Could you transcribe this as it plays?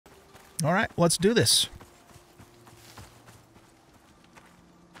All right, let's do this.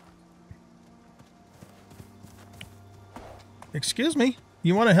 Excuse me,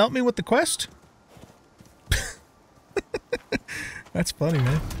 you want to help me with the quest? That's funny,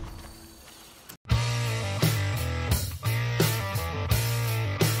 man.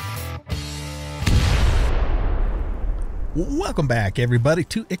 Welcome back, everybody,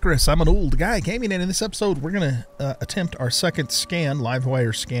 to Icarus. I'm an old guy gaming, and in this episode, we're going to attempt our second scan,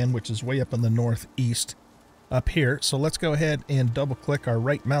 Livewire scan, which is way up in the northeast up here. So let's go ahead and double-click our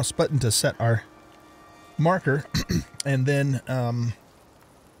right mouse button to set our marker, and then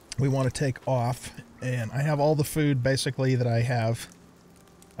we want to take off. And I have all the food, basically, that I have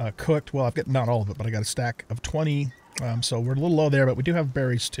cooked. Well, I've got not all of it, but I got a stack of 20, so we're a little low there, but we do have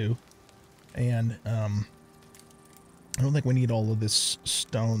berries, too. And I don't think we need all of this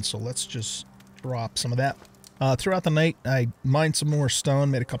stone, so let's just drop some of that. Throughout the night, I mined some more stone,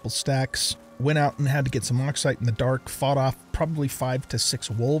 made a couple stacks, went out and had to get some oxite in the dark, fought off probably 5 to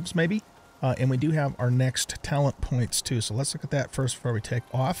 6 wolves, maybe. And we do have our next talent points, too, so let's look at that first before we take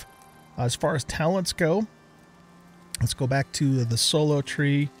off. As far as talents go, let's go back to the solo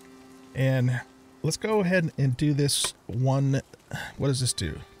tree, and let's go ahead and do this one. What does this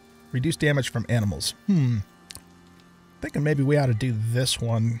do? Reduce damage from animals. Thinking maybe we ought to do this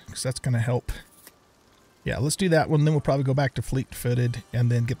one, because that's going to help. Yeah, let's do that one, then we'll probably go back to fleet-footed,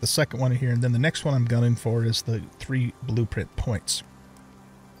 and then get the second one in here, and then the next one I'm gunning for is the 3 blueprint points.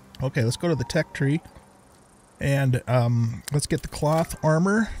 Okay, let's go to the tech tree, and let's get the cloth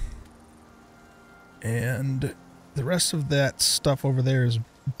armor, and the rest of that stuff over there is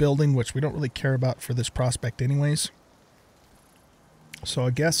building, which we don't really care about for this prospect anyways. So I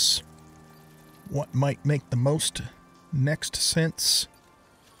guess what might make the most next sense,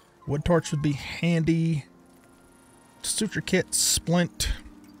 wood torch would be handy, suture kit, splint,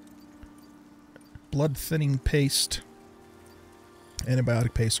 blood thinning paste,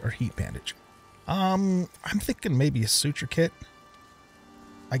 antibiotic paste, or heat bandage. I'm thinking maybe a suture kit,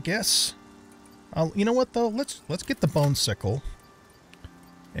 I guess. You know what though, let's get the bone sickle,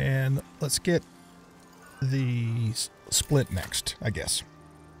 and let's get the splint next, I guess.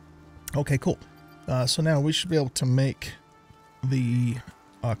 Okay, cool. So now we should be able to make the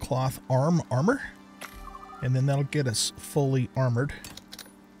cloth armor, and then that'll get us fully armored.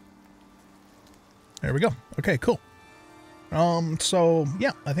 There we go. Okay, cool. So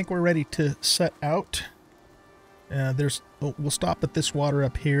yeah, I think we're ready to set out. We'll stop at this water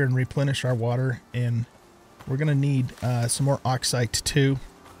up here and replenish our water, and we're gonna need some more oxite too.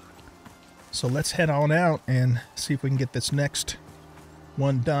 So let's head on out and see if we can get this next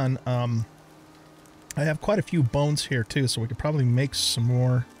one done. I have quite a few bones here too, so we could probably make some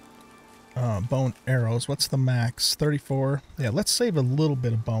more bone arrows. What's the max? 34. Yeah, let's save a little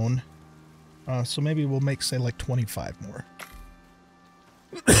bit of bone. So maybe we'll make, say, like 25 more.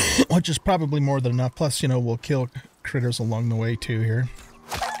 Which is probably more than enough. Plus, you know, we'll kill critters along the way too here.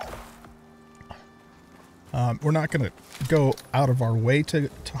 We're not going to go out of our way to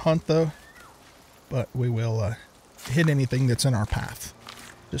hunt though, but we will hit anything that's in our path.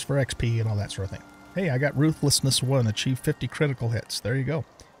 Just for XP and all that sort of thing. Hey, I got Ruthlessness 1, achieve 50 critical hits. There you go.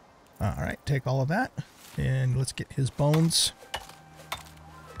 Alright, take all of that, and let's get his bones.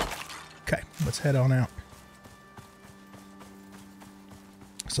 Okay, let's head on out.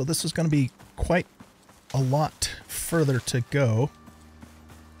 So this is going to be quite a lot further to go.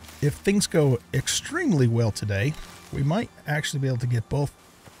 If things go extremely well today, we might actually be able to get both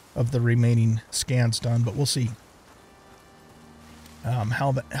of the remaining scans done, but we'll see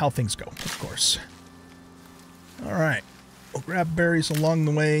how things go, of course. All right, we'll grab berries along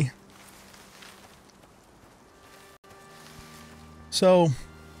the way. So,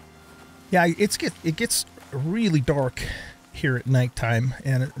 yeah, it gets really dark here at nighttime,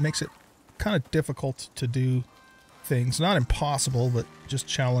 and it makes it kind of difficult to do things. Not impossible, but just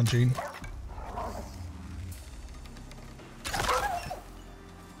challenging.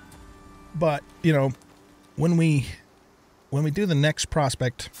 But, you know, when we do the next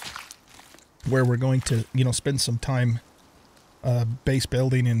prospect, where we're going to, you know, spend some time base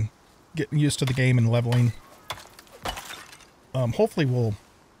building and getting used to the game and leveling, hopefully we'll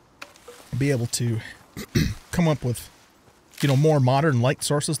be able to come up with, you know, more modern light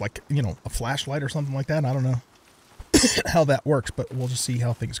sources, like, you know, a flashlight or something like that. I don't know how that works, but we'll just see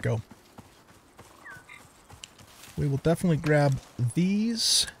how things go. We will definitely grab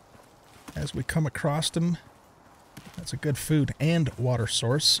these as we come across them. That's a good food and water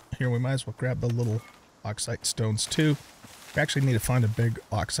source. Here, we might as well grab the little oxide stones too. We actually need to find a big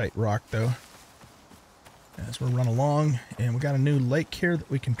oxide rock though. as we run along. And we got a new lake here that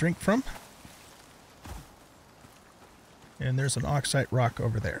we can drink from. And there's an oxide rock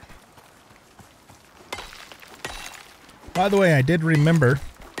over there. By the way, I did remember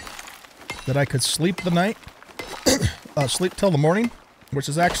that I could sleep the night, sleep till the morning, which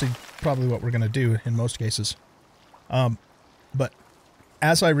is actually probably what we're going to do in most cases. But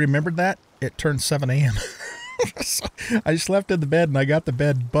as I remembered that, it turned 7 a.m. So I slept in the bed and I got the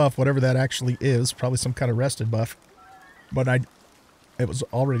bed buff, whatever that actually is, probably some kind of rested buff. But it was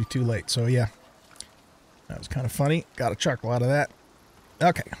already too late, so yeah. That was kind of funny. Got a chuckle out of that.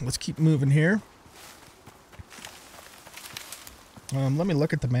 Okay, let's keep moving here. Let me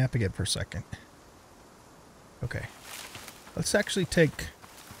look at the map again for a second. Okay. Let's actually take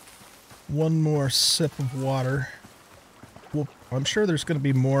one more sip of water. Well, I'm sure there's going to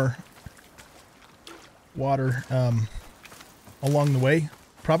be more water along the way,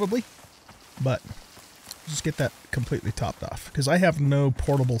 probably. But just get that completely topped off, because I have no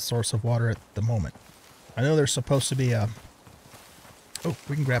portable source of water at the moment. I know there's supposed to be a... Oh,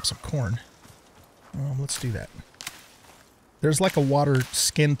 we can grab some corn. Let's do that. There's like a water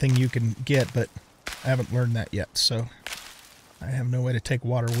skin thing you can get, but I haven't learned that yet, so I have no way to take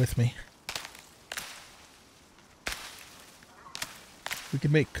water with me. We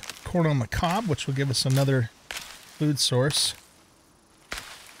can make corn on the cob, which will give us another food source.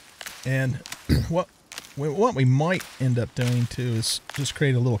 And what we might end up doing too is just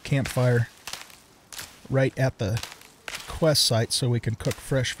create a little campfire right at the quest site so we can cook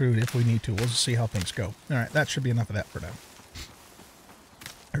fresh food if we need to. We'll just see how things go. Alright, that should be enough of that for now.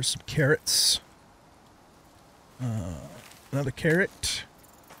 There's some carrots. Another carrot.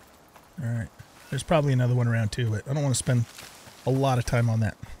 Alright. There's probably another one around too, but I don't want to spend a lot of time on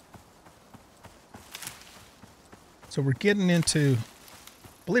that. So we're getting into...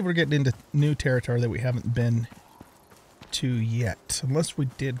 I believe we're getting into new territory that we haven't been to yet. Unless we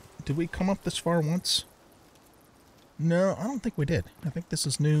did... Did we come up this far once? No, I don't think we did. I think this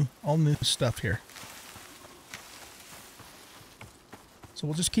is new, all new stuff here. So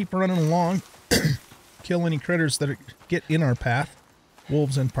we'll just keep running along, kill any critters that get in our path,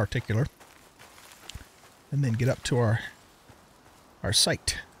 wolves in particular, and then get up to our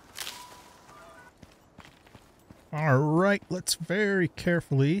site. Alright, let's very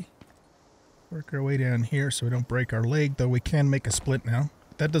carefully work our way down here so we don't break our leg, though we can make a split now.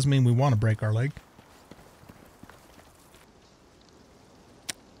 That doesn't mean we want to break our leg.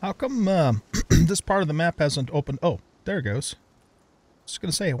 How come this part of the map hasn't opened? Oh, there it goes. I was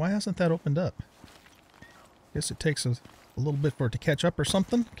going to say, why hasn't that opened up? Guess it takes a little bit for it to catch up or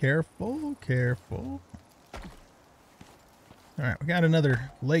something. Careful, careful. Alright, we got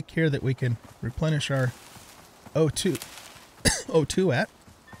another lake here that we can replenish our O2 O2 at.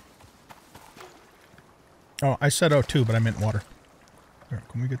 Oh, I said O2, but I meant water. Alright,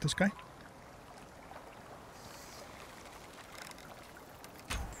 can we get this guy?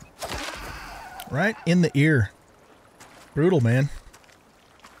 Right in the ear. Brutal, man.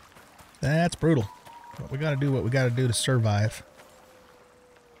 That's brutal. But we gotta do what we gotta do to survive.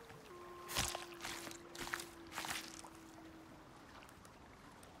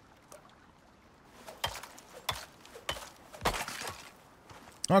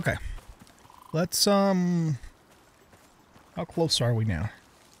 Okay. Let's, how close are we now?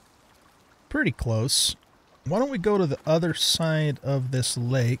 Pretty close. Why don't we go to the other side of this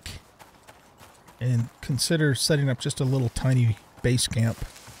lake and consider setting up just a little tiny base camp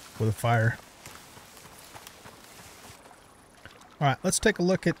with a fire. Alright, let's take a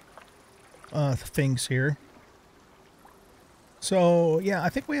look at things here. So, yeah, I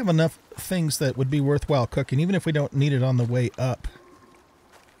think we have enough things that would be worthwhile cooking. Even if we don't need it on the way up,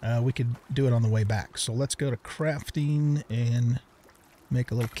 we could do it on the way back. So let's go to crafting and make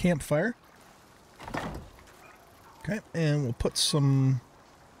a little campfire. Okay, and we'll put some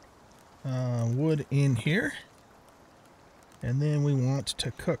wood in here. And then we want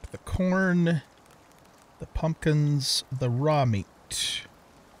to cook the corn, the pumpkins, the raw meat,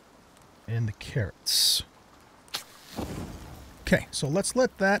 and the carrots. Okay, so let's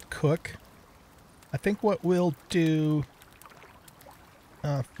let that cook. I think what we'll do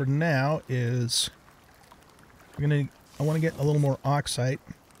for now is I want to get a little more oxide.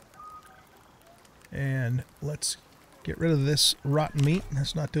 And let's get rid of this rotten meat.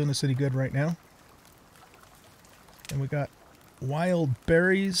 That's not doing us any good right now. And we got wild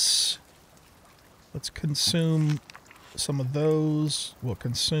berries. Let's consume some of those. We'll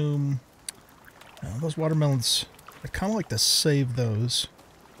consume those watermelons. I kind of like to save those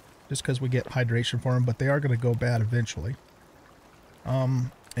just because we get hydration for them, but they are going to go bad eventually.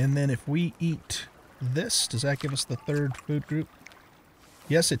 And then if we eat this. Does that give us the third food group?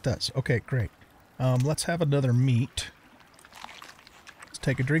 Yes, it does. Okay, great. Let's have another meat. Let's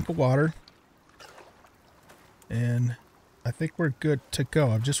take a drink of water. And I think we're good to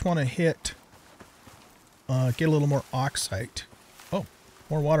go. I just want to hit, get a little more oxite. Oh,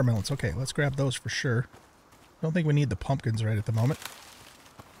 more watermelons. Okay, let's grab those for sure. Don't think we need the pumpkins right at the moment.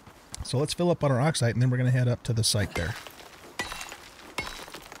 So let's fill up on our oxite, and then we're going to head up to the site there.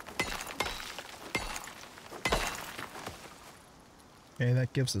 Okay,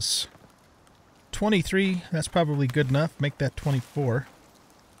 that gives us 23. That's probably good enough. Make that 24.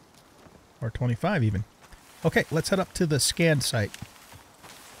 Or 25 even. Okay, let's head up to the scan site.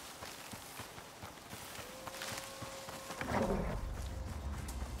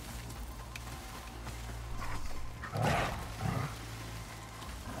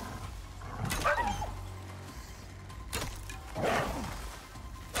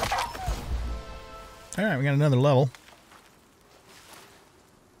 Alright, we got another level.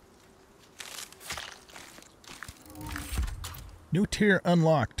 New tier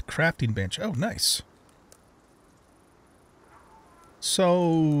unlocked. Crafting bench. Oh, nice.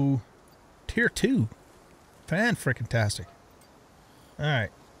 So, tier 2. Fan-frickin-tastic.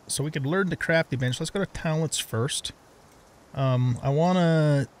 Alright, so we could learn the crafting bench. Let's go to talents first. I want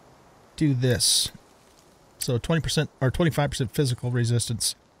to do this. So 20% or 25% physical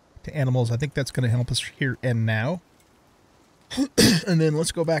resistance to animals. I think that's going to help us here and now. And then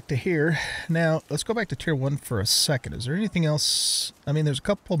let's go back to here. Now, let's go back to tier 1 for a second. Is there anything else? I mean, there's a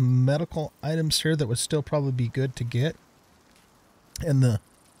couple medical items here that would still probably be good to get. And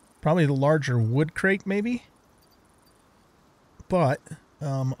probably the larger wood crate, maybe. But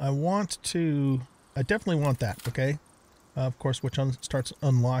I definitely want that, okay? Of course, which starts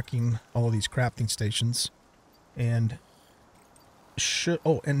unlocking all of these crafting stations. And should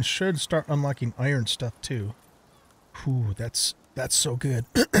start unlocking iron stuff too. Whew, that's so good.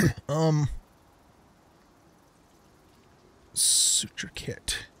 Suture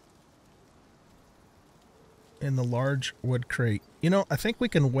kit. In the large wood crate. You know, I think we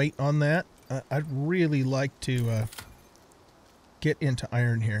can wait on that. I'd really like to get into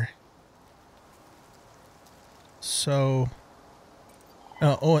iron here. So,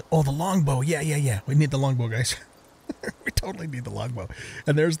 the longbow. Yeah. We need the longbow, guys. We totally need the longbow.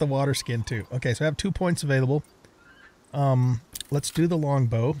 And there's the water skin too. Okay, so I have 2 points available. Let's do the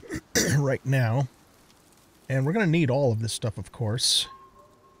longbow right now. And we're going to need all of this stuff, of course.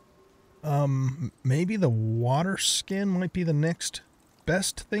 Maybe the water skin might be the next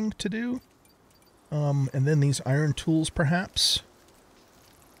best thing to do. And then these iron tools, perhaps.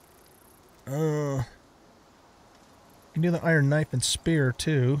 You can do the iron knife and spear,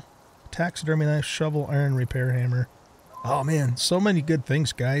 too. Taxidermy knife, shovel, iron repair hammer. Oh, man, so many good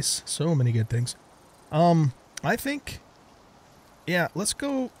things, guys. So many good things. I think, yeah, let's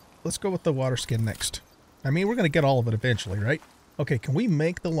go with the water skin next. I mean, we're going to get all of it eventually, right? Okay, can we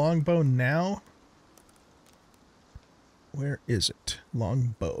make the longbow now? Where is it?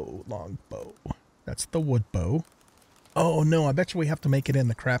 Longbow. That's the wood bow. Oh, no, I bet you we have to make it in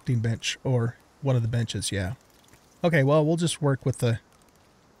the crafting bench, or one of the benches, yeah. Okay, well, we'll just work with the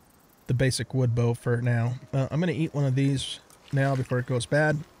basic wood bow for now. I'm going to eat one of these now before it goes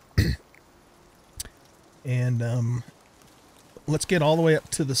bad. And let's get all the way up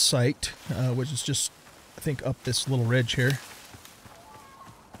to the site, which is just, I think, up this little ridge here.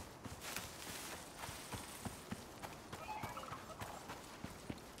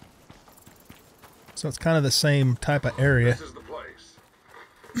 So it's kind of the same type of area. This is the place.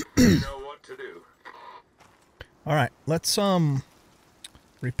 You know what to do. All right, let's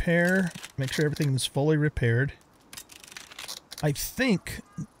repair, make sure everything is fully repaired. I think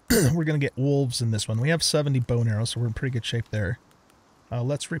we're going to get wolves in this one. We have 70 bone arrows, so we're in pretty good shape there.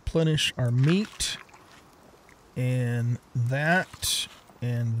 Let's replenish our meat. And that.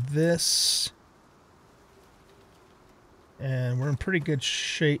 And this. And we're in pretty good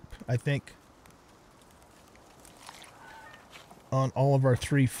shape, I think, on all of our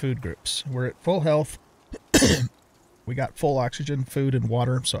 3 food groups. We're at full health. We got full oxygen, food, and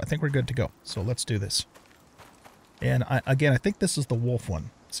water, so I think we're good to go. So let's do this. And I think this is the wolf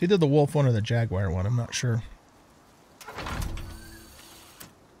one. It's either the wolf one or the jaguar one. I'm not sure.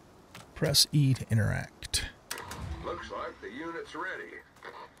 Press E to interact. Looks like the unit's ready.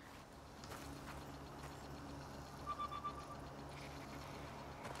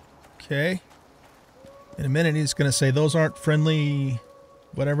 Okay. In a minute, he's going to say, those aren't friendly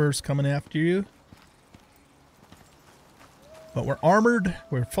whatever's coming after you. But we're armored.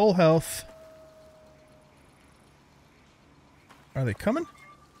 We're full health. Are they coming?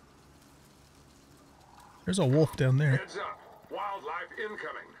 There's a wolf down there. Heads up. Wildlife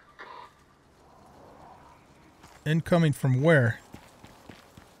incoming. Incoming from where?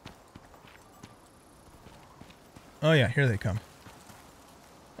 Oh yeah, here they come.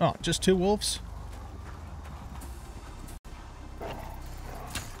 Oh, just 2 wolves?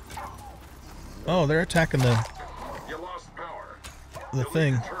 Oh, they're attacking the You lost power.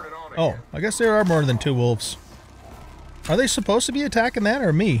 thing. Turn it on Oh, again. I guess there are more than 2 wolves. Are they supposed to be attacking that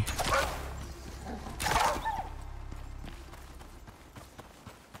or me?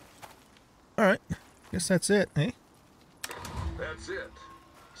 Alright. Guess that's it, eh? That's it.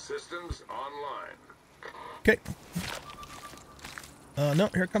 Systems online. Okay. No,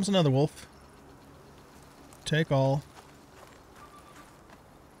 here comes another wolf. Take all.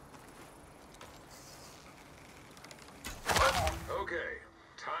 Okay,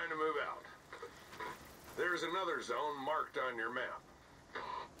 time to move out. There's another zone marked on your map.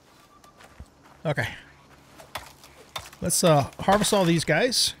 Okay. Let's harvest all these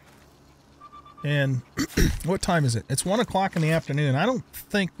guys. And what time is it? It's 1 o'clock in the afternoon. I don't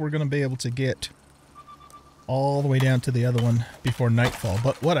think we're going to be able to get all the way down to the other one before nightfall.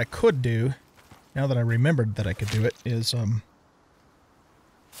 But what I could do, now that I remembered that I could do it, is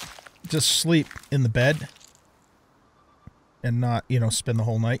just sleep in the bed and not, you know, spend the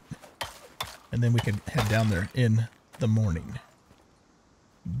whole night. And then we can head down there in the morning.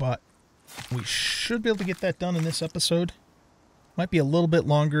 But we should be able to get that done in this episode. Might be a little bit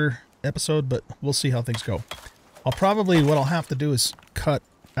longer episode, but we'll see how things go. What I'll have to do is cut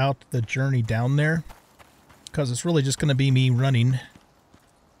out the journey down there, because it's really just going to be me running,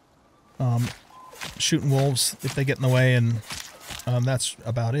 shooting wolves if they get in the way, and that's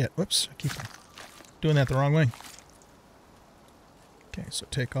about it. Whoops, I keep doing that the wrong way. Okay, so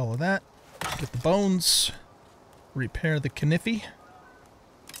take all of that, get the bones, repair the kniffy.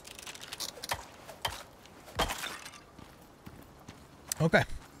 Okay,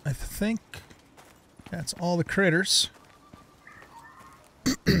 I think that's all the critters.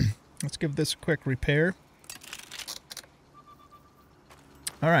 Let's give this a quick repair.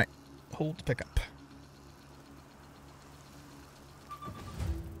 Alright, hold to pick up.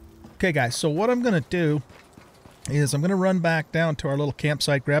 Okay guys, so what I'm going to do is I'm going to run back down to our little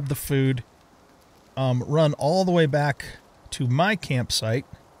campsite, grab the food, run all the way back to my campsite,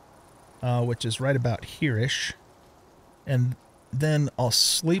 which is right about here-ish, and then I'll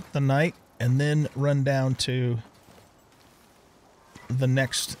sleep the night and then run down to the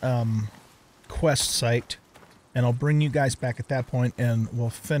next quest site, and I'll bring you guys back at that point and we'll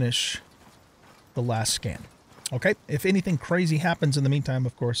finish the last scan. Okay? If anything crazy happens in the meantime,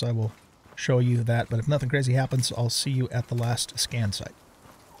 of course, I will show you that, but if nothing crazy happens, I'll see you at the last scan site.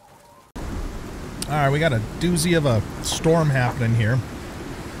 Alright, we got a doozy of a storm happening here.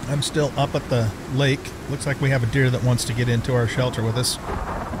 I'm still up at the lake. Looks like we have a deer that wants to get into our shelter with us.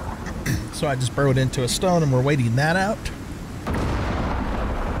 So I just burrowed into a stone and we're waiting that out.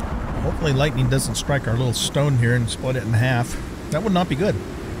 Hopefully lightning doesn't strike our little stone here and split it in half. That would not be good.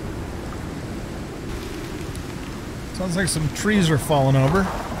 Sounds like some trees are falling over.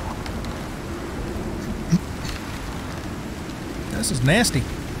 This is nasty.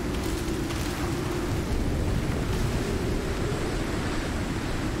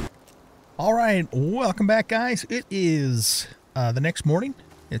 Alright, welcome back guys. It is the next morning.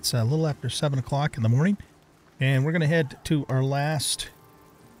 It's a little after 7 o'clock in the morning. And we're going to head to our last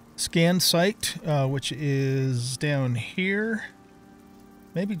scan site, which is down here.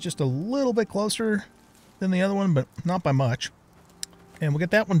 Maybe just a little bit closer than the other one, but not by much. And we'll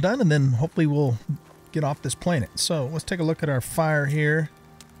get that one done, and then hopefully we'll get off this planet. So let's take a look at our fire here.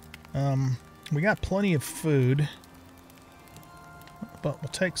 We got plenty of food, but we'll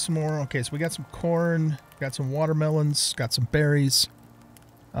take some more. Okay, so we got some corn, got some watermelons, got some berries,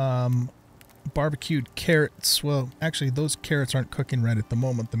 barbecued carrots. Well, actually, those carrots aren't cooking right at the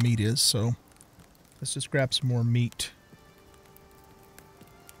moment. The meat is, so let's just grab some more meat.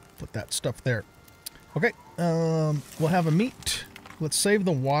 Put that stuff there. Okay, we'll have a meat. Let's save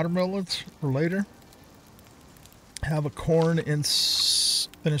the watermelons for later. Have a corn and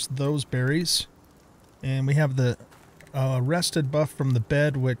finish those berries. And we have the rested buff from the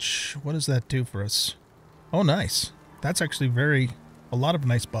bed, which, what does that do for us? Oh, nice. That's actually a lot of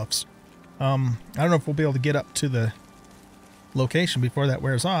nice buffs. I don't know if we'll be able to get up to the location before that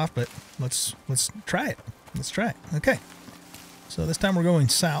wears off, but let's try it. Let's try it. Okay. So this time we're going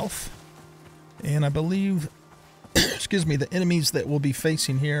south. And I believe, excuse me, the enemies that we'll be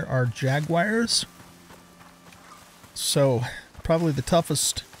facing here are jaguars. So probably the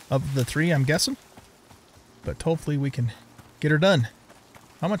toughest of the three, I'm guessing. But hopefully we can get her done.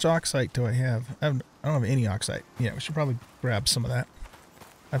 How much oxite do I have? I have I don't have any oxide. Yeah, we should probably grab some of that.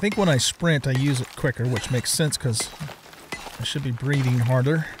 I think when I sprint, I use it quicker, which makes sense because I should be breathing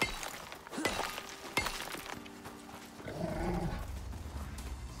harder.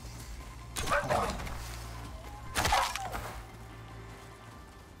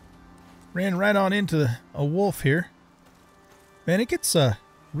 Ran right on into a wolf here. Man, it gets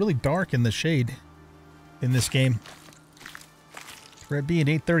really dark in the shade in this game. For it being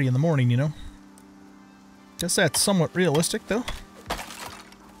 8:30 in the morning, you know. Guess that's somewhat realistic, though.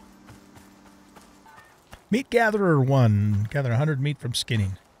 Meat Gatherer 1. Gather 100 meat from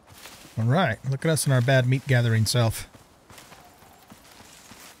skinning. Alright, look at us in our bad meat gathering self.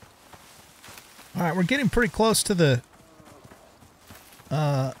 Alright, we're getting pretty close to the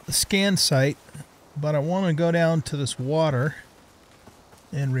scan site, but I want to go down to this water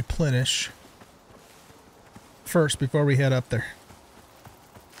and replenish first before we head up there.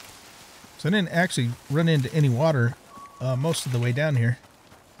 So I didn't actually run into any water most of the way down here.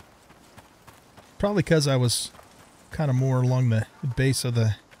 Probably because I was kind of more along the base of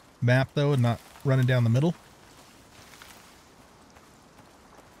the map, though, and not running down the middle.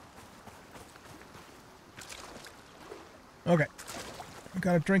 Okay. I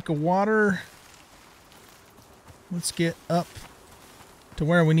got a drink of water. Let's get up to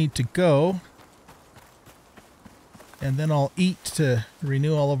where we need to go. And then I'll eat to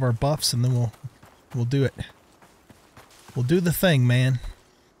renew all of our buffs, and then we'll do it. We'll do the thing, man.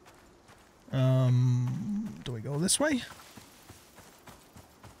 Do we go this way?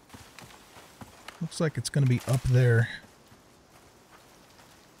 Looks like it's going to be up there.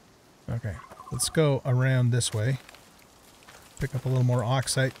 Okay, let's go around this way. Pick up a little more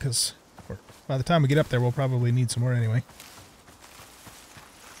oxide, because by the time we get up there, we'll probably need some more anyway.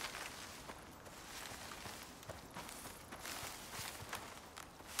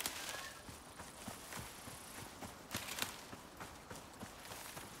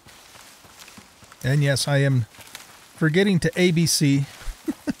 And yes, I am forgetting to ABC.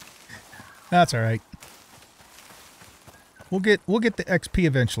 That's all right. We'll get the XP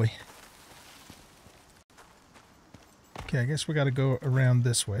eventually. Okay, I guess we got to go around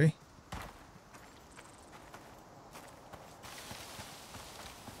this way.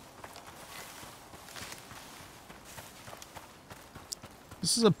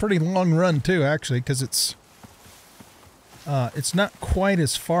 This is a pretty long run too, actually, because it's not quite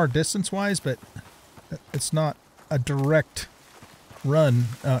as far distance-wise, but it's not a direct run,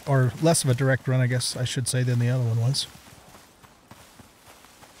 or less of a direct run, I guess I should say, than the other one was.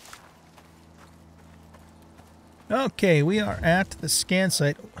 Okay, we are at the scan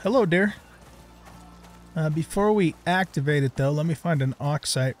site. Hello, dear. Before we activate it, though, let me find an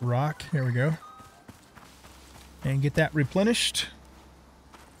oxide rock. Here we go. And get that replenished.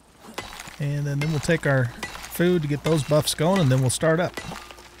 And then we'll take our food to get those buffs going, and then we'll start up.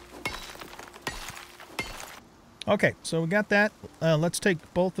 Okay, so we got that. Let's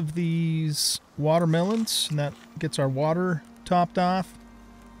take both of these watermelons, and that gets our water topped off.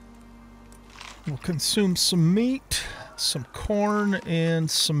 We'll consume some meat, some corn, and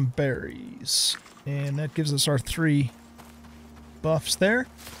some berries. And that gives us our 3 buffs there.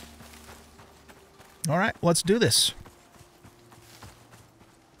 Alright, let's do this.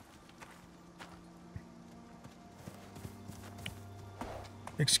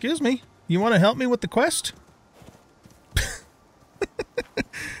 Excuse me, you want to help me with the quest?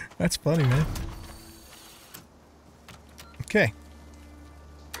 That's funny, man. Okay.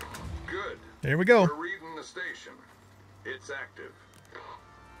 Good. There we go. We're reading the station. It's active.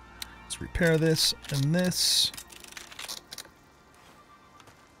 Let's repair this and this.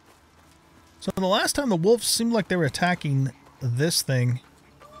 So the last time the wolves seemed like they were attacking this thing.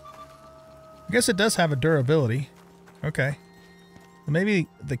 I guess it does have a durability. Okay. Maybe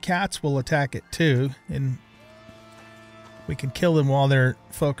the cats will attack it too, and we can kill them while they're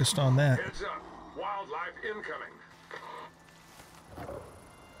focused on that. Heads up. Wildlife incoming.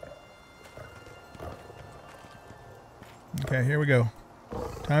 Okay, here we go.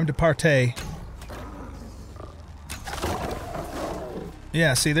 Time to partay.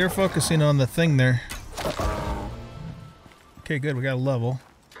 Yeah, see, they're focusing on the thing there. Okay, good. We got a level.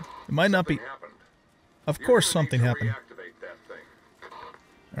 It might not be... Of course something happened.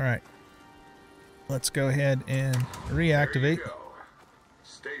 Alright. Let's go ahead and reactivate.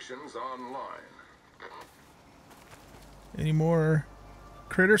 Station's online. Any more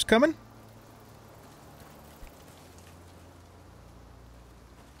critters coming?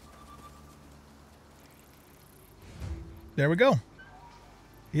 There we go.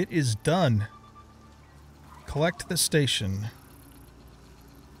 It is done. Collect the station.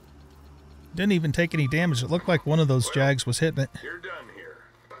 Didn't even take any damage. It looked like one of those jags was hitting it. You're done here.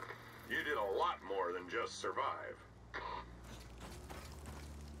 You did a lot more than just survive.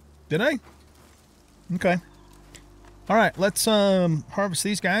 Did I? Okay. Alright, let's harvest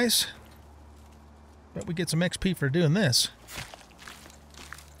these guys. Bet we get some XP for doing this.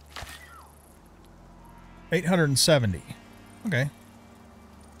 870. Okay.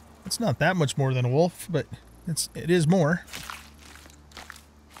 It's not that much more than a wolf, but it is more.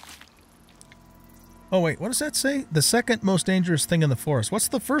 Oh wait, what does that say? The second most dangerous thing in the forest. What's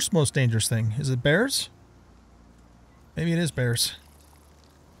the first most dangerous thing? Is it bears? Maybe it is bears.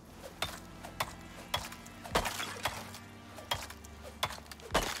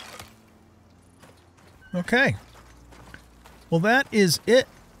 Okay. Well, that is it,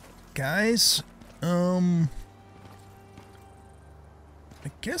 guys. I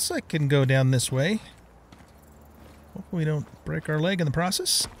guess I can go down this way. Hopefully we don't break our leg in the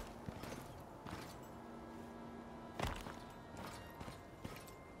process.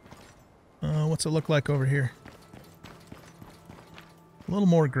 What's it look like over here? A little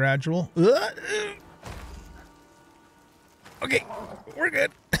more gradual. Okay, we're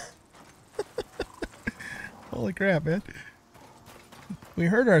good. Holy crap, man. We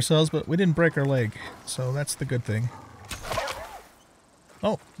hurt ourselves, but we didn't break our leg, so that's the good thing.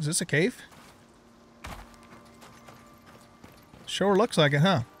 Oh, is this a cave? Sure looks like it,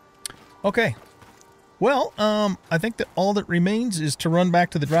 huh? Okay. Well, I think that all that remains is to run back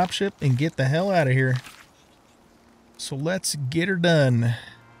to the dropship and get the hell out of here. So let's get her done.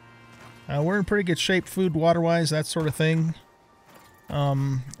 We're in pretty good shape, food, water-wise, that sort of thing.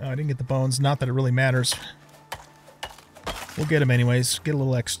 Oh, I didn't get the bones. Not that it really matters. We'll get them anyways. Get a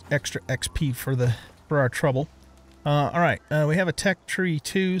little extra XP for our trouble. Alright, we have a tech tree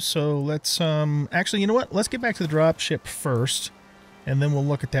too, so let's, actually, you know what? Let's get back to the dropship first, and then we'll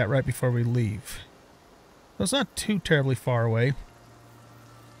look at that right before we leave. So it's not too terribly far away,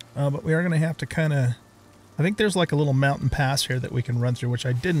 but we are going to have to kind of, I think there's like a little mountain pass here that we can run through, which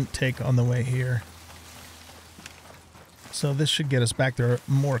I didn't take on the way here. So this should get us back there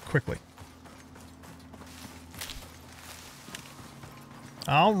more quickly.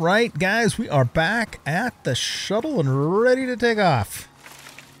 All right, guys, we are back at the shuttle and ready to take off.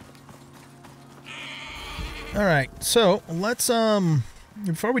 All right, so let's,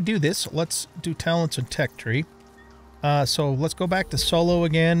 before we do this, let's do talents and tech tree. So let's go back to solo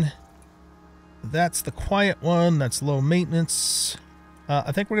again. That's the quiet one. That's low maintenance.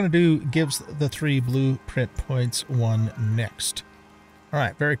 I think we're going to do gives the 3 blueprint points one next. All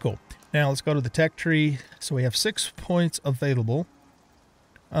right, very cool. Now let's go to the tech tree. So we have 6 points available.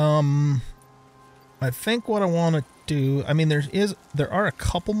 I think what I want to do, I mean, there are a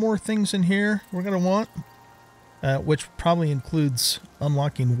couple more things in here we're going to want, which probably includes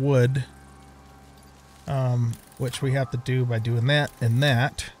unlocking wood, which we have to do by doing that and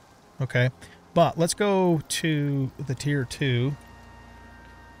that. Okay, but let's go to the tier 2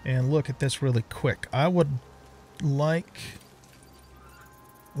 and look at this really quick. I would like,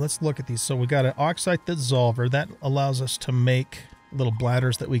 let's look at these. So we got an oxide dissolver that allows us to make little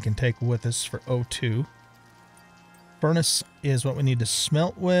bladders that we can take with us for O2. Furnace is what we need to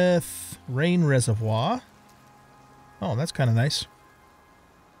smelt with. Rain reservoir. Oh, that's kind of nice.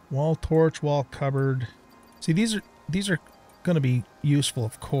 Wall torch, wall cupboard. See, these are going to be useful,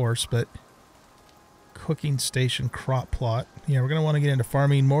 of course, but cooking station, crop plot. Yeah, we're going to want to get into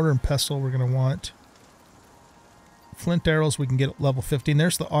farming. Mortar and pestle we're going to want. Flint arrows we can get at level 15.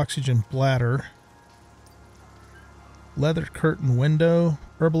 There's the oxygen bladder. Leather curtain window.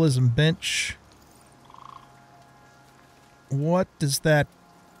 Herbalism bench. What does that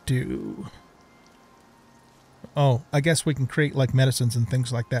do? Oh, I guess we can create like medicines and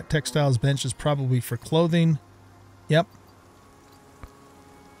things like that. Textiles bench is probably for clothing. Yep.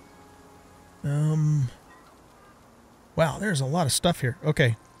 Wow, there's a lot of stuff here.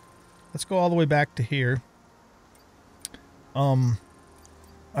 Okay. Let's go all the way back to here.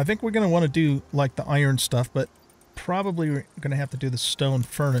 I think we're going to want to do like the iron stuff, but probably we're going to have to do the stone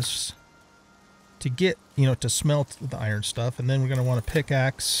furnace to get, you know, to smelt the iron stuff. And then we're going to want a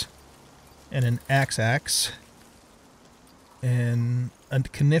pickaxe and an axe and a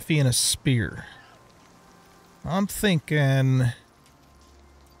knife and a spear. I'm thinking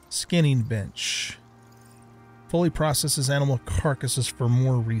skinning bench. Fully processes animal carcasses for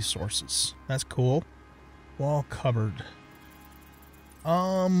more resources. That's cool. Wall cupboard.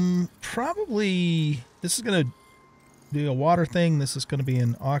 Probably this is going to be a water thing. This is going to be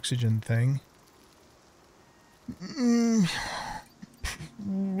an oxygen thing.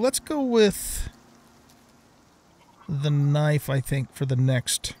 Let's go with the knife, I think, for the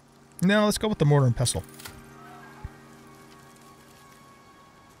next No, let's go with the mortar and pestle.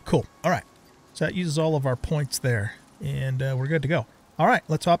 Cool. All right. So that uses all of our points there. And we're good to go. All right.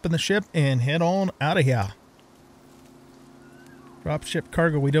 Let's hop in the ship and head on out of here. Drop ship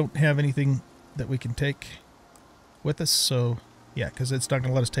cargo. We don't have anything that we can take with us. So, yeah, because it's not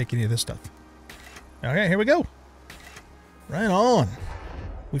going to let us take any of this stuff. Okay, here we go. Right on.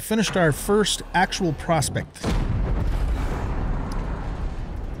 We finished our first actual prospect.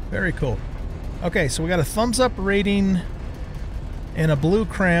 Very cool. Okay, so we got a thumbs up rating and a blue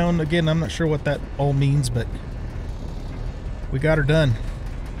crown. Again, I'm not sure what that all means, but we got her done.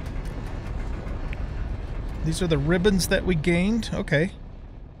 These are the ribbons that we gained. Okay.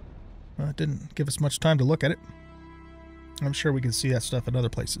 Well, it didn't give us much time to look at it. I'm sure we can see that stuff in other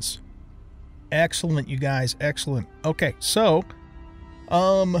places. Excellent, you guys. Excellent. Okay, so,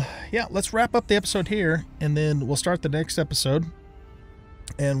 yeah, let's wrap up the episode here, and then we'll start the next episode,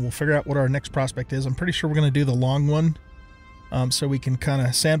 and we'll figure out what our next prospect is. I'm pretty sure we're going to do the long one, so we can kind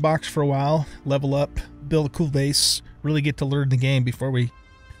of sandbox for a while, level up, build a cool base, really get to learn the game before we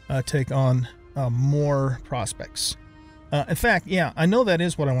take on more prospects. In fact, yeah, I know that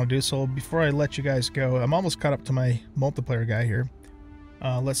is what I want to do, so before I let you guys go, I'm almost caught up to my multiplayer guy here.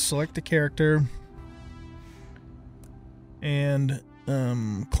 Let's select a character and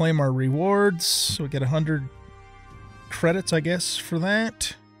claim our rewards. So we get 100 credits, I guess, for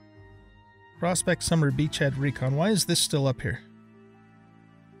that. Prospect Summer Beachhead Recon. Why is this still up here?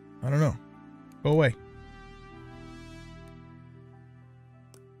 I don't know. Go away.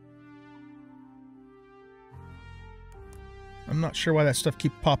 I'm not sure why that stuff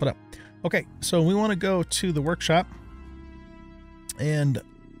keeps popping up. Okay, so we want to go to the workshop and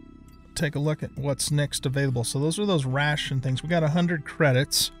take a look at what's next available. So those are those ration things. We got 100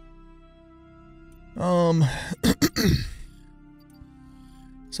 credits. So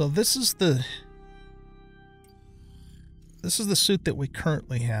this is the suit that we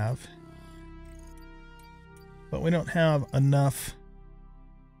currently have, but we don't have enough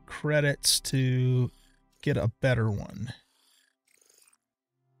credits to get a better one.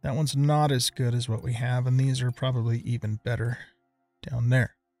 That one's not as good as what we have, and these are probably even better down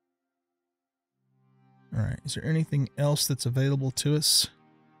there. All right, is there anything else that's available to us?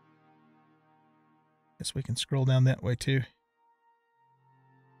 Guess we can scroll down that way too.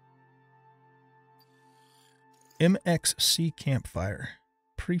 MXC Campfire.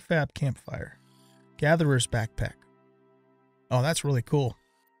 Prefab Campfire. Gatherer's Backpack. Oh, that's really cool.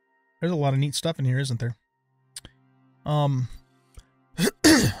 There's a lot of neat stuff in here, isn't there?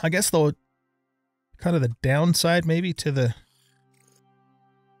 I guess, though, kind of the downside maybe to the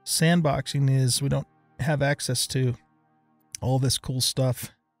sandboxing is we don't have access to all this cool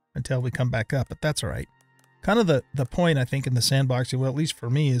stuff until we come back up, but that's all right. Kind of the point, I think, in the sandboxing, well, at least for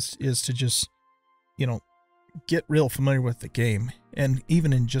me, is to just, you know, get real familiar with the game and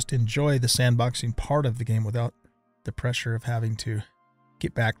even just enjoy the sandboxing part of the game without the pressure of having to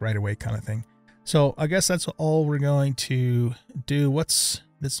get back right away kind of thing. So I guess that's all we're going to do. What's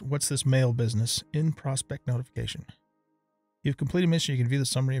this mail business? In prospect notification. You've completed a mission. You can view the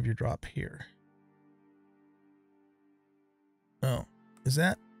summary of your drop here. Oh,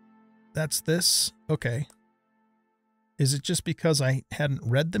 that's this? Okay. Is it just because I hadn't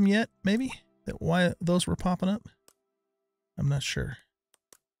read them yet, maybe? That why those were popping up? I'm not sure.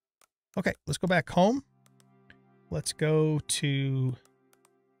 Okay, let's go back home. Let's go to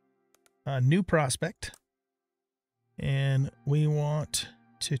a new prospect. And we want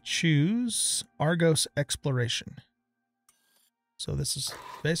to choose Argos Exploration. So this is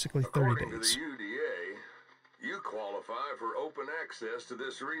basically 30 According days. to the UDA, you qualify for open access to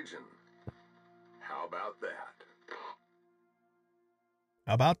this region. How about that?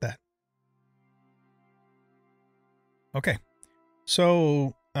 How about that? Okay.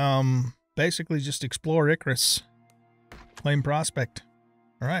 So, basically just explore Icarus. Claim prospect.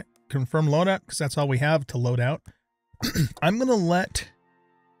 All right. Confirm loadout, because that's all we have to load out. I'm going to let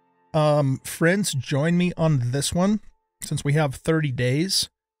friends join me on this one, since we have 30 days.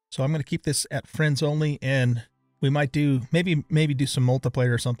 So I'm going to keep this at friends only, and we might do, maybe do some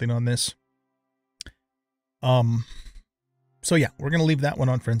multiplayer or something on this. So yeah, we're going to leave that one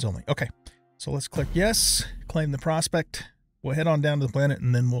on friends only. Okay. So let's click yes, claim the prospect. We'll head on down to the planet,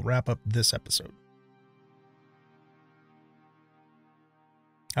 and then we'll wrap up this episode.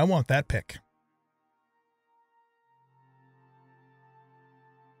 I want that pick.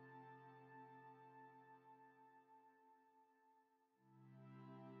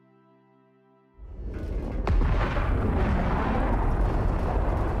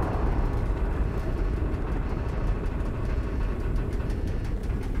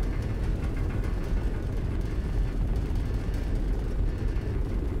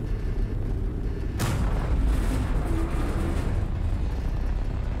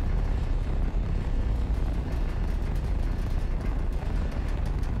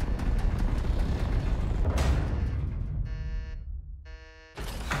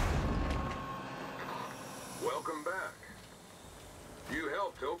 welcome back. You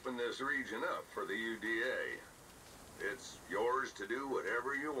helped open this region up for the UDA. It's yours to do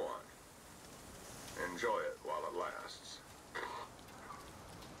whatever you want. Enjoy it while it lasts.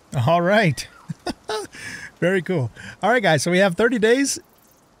 All right. Very cool. All right, guys. So we have 30 days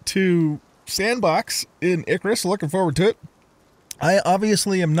to sandbox in Icarus. Looking forward to it. I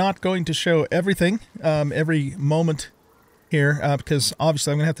obviously am not going to show everything, every moment here, because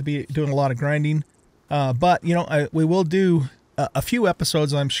obviously I'm going to have to be doing a lot of grinding. But, you know, we will do a few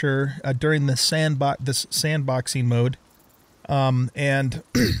episodes, I'm sure, during this sandboxing mode, and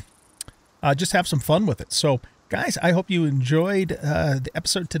just have some fun with it. So, guys, I hope you enjoyed the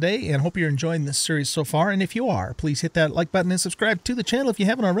episode today, and hope you're enjoying this series so far. And if you are, please hit that like button and subscribe to the channel if you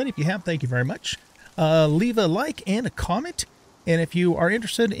haven't already. If you have, thank you very much. Leave a like and a comment. And if you are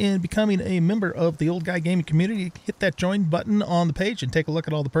interested in becoming a member of the Old Guy Gaming community, hit that join button on the page and take a look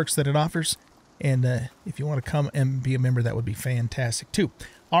at all the perks that it offers. And if you want to come and be a member, that would be fantastic too.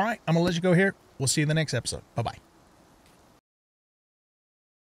 All right, I'm going to let you go here. We'll see you in the next episode. Bye-bye.